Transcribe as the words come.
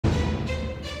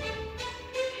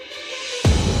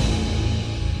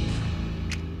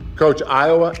Coach,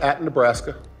 Iowa at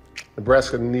Nebraska.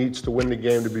 Nebraska needs to win the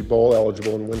game to be bowl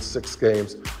eligible and win 6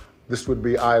 games. This would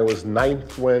be Iowa's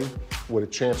 9th win with a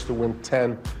chance to win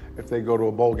 10 if they go to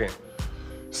a bowl game.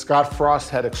 Scott Frost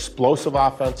had explosive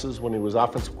offenses when he was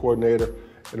offensive coordinator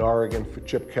in Oregon for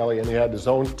Chip Kelly, and he had his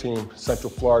own team, Central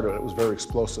Florida, that was very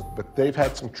explosive. But they've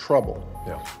had some trouble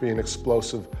being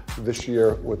explosive this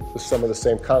year with some of the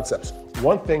same concepts.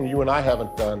 One thing you and I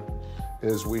haven't done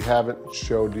is we haven't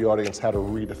showed the audience how to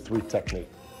read a 3 technique.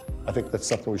 I think that's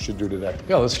something we should do today.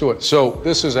 Yeah, let's do it. So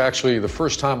this is actually the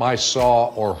first time I saw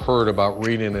or heard about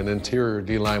reading an interior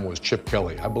D-line was Chip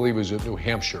Kelly. I believe he was at New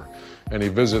Hampshire, and he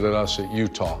visited us at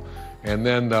Utah. And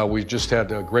then we just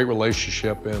had a great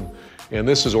relationship, and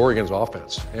this is Oregon's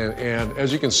offense. And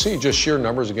as you can see, just sheer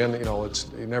numbers, again, you know,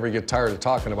 you never get tired of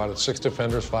talking about it. 6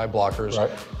 defenders, 5 blockers.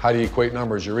 Right. How do you equate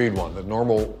numbers? You read one. The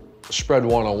normal spread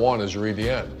 101 is you read the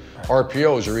end.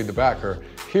 RPO is you read the backer.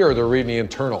 Here, they're reading the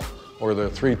internal, or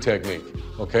the 3 technique,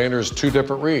 okay? And there's 2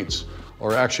 different reads,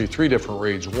 or actually 3 different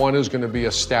reads. One is gonna be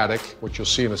a static, which you'll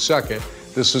see in a second.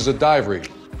 This is a dive read.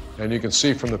 And you can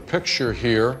see from the picture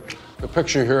here,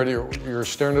 you're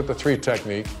staring at the 3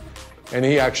 technique, and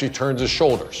he actually turns his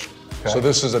shoulders. Okay. So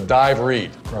this is a dive read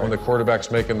when the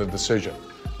quarterback's making the decision.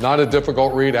 Not a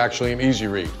difficult read, actually an easy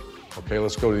read. Okay,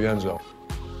 let's go to the end zone.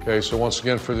 Okay, so once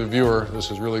again for the viewer, this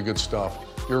is really good stuff.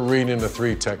 You're reading the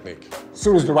 3 technique. As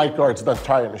soon as the right guard's done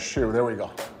tying his shoe, there we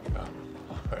go. Yeah.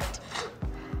 Right.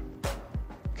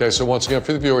 Okay, so once again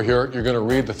for the viewer here, you're gonna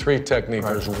read the 3 technique.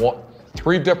 Right. There's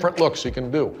 3 different looks you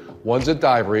can do. One's a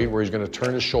dive read, where he's gonna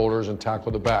turn his shoulders and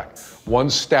tackle the back.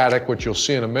 One's static, which you'll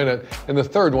see in a minute. And the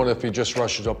third one, if he just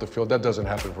rushes up the field, that doesn't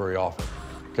happen very often.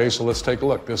 Okay, so let's take a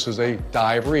look. This is a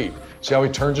dive read. See how he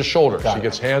turns his shoulders? He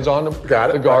gets hands on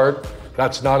the guard.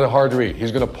 That's not a hard read.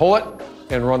 He's gonna pull it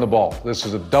and run the ball. This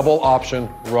is a double option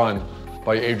run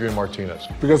by Adrian Martinez.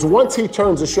 Because once he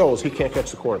turns his shoulders, he can't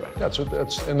catch the quarterback. That's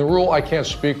in the rule. I can't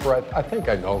speak for it. I think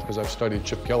I know because I've studied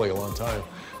Chip Kelly a long time.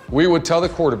 We would tell the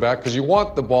quarterback, because you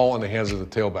want the ball in the hands of the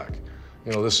tailback.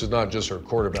 You know, this is not just a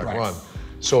quarterback run.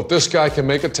 So if this guy can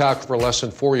make a tackle for less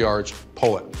than 4 yards,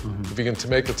 pull it. If he can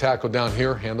make the tackle down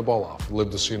here, hand the ball off.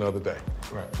 Live to see another day.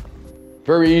 Right.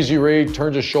 Very easy read,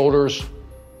 turns his shoulders.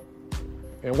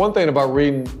 And one thing about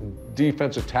reading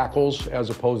defensive tackles as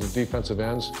opposed to defensive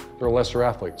ends, they're lesser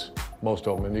athletes, most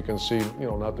of them. And you can see, you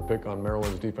know, not to pick on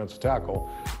Maryland's defensive tackle,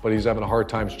 but he's having a hard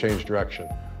time change direction.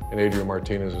 And Adrian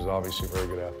Martinez is obviously a very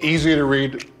good athlete. Easy to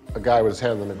read a guy with his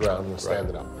hand on the ground and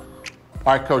standing up.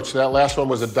 All right, Coach, so that last one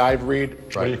was a dive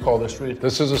read. What do you call this read?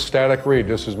 This is a static read.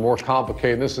 This is more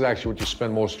complicated. This is actually what you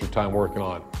spend most of your time working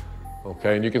on.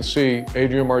 Okay, and you can see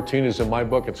Adrian Martinez in my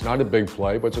book, it's not a big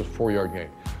play, but it's a 4-yard gain.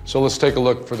 So let's take a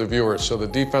look for the viewers. So the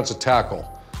defensive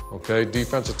tackle, okay,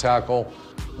 defensive tackle,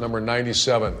 number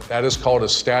 97. That is called a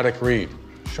static read.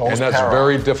 And that's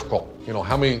very difficult. You know,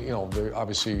 how many, you know,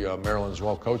 obviously Maryland's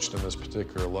well coached in this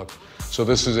particular look. So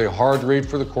this is a hard read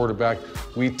for the quarterback.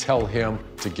 We tell him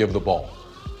to give the ball.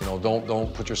 You know,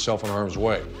 don't put yourself in harm's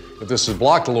way. If this is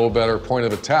blocked a little better, point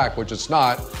of attack, which it's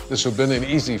not, this would have been an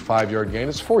easy 5-yard gain.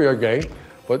 It's a 4-yard gain,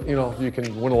 but you know, you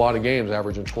can win a lot of games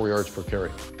averaging 4 yards per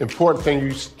carry. Important thing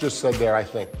you just said there, I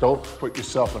think. Don't put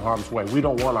yourself in harm's way. We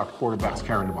don't want our quarterbacks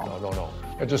carrying the ball. No.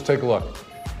 And just take a look.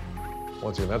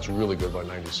 Once again, that's really good by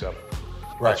 97.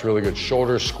 That's really good.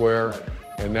 Shoulder square,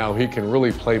 and now he can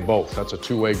really play both. That's a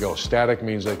 2-way go. Static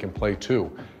means they can play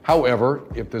 2. However,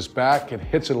 if this back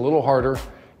hits it a little harder,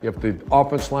 if the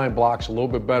offense line blocks a little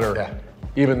bit better,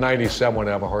 even 97 would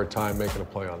have a hard time making a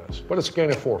play on this. But it's a gain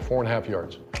of 4.5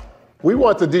 yards. We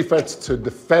want the defense to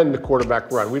defend the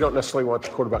quarterback run. We don't necessarily want the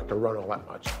quarterback to run all that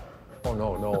much. Oh,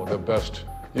 no, the best.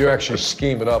 You actually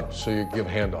scheme it up so you give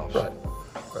handoffs. Right.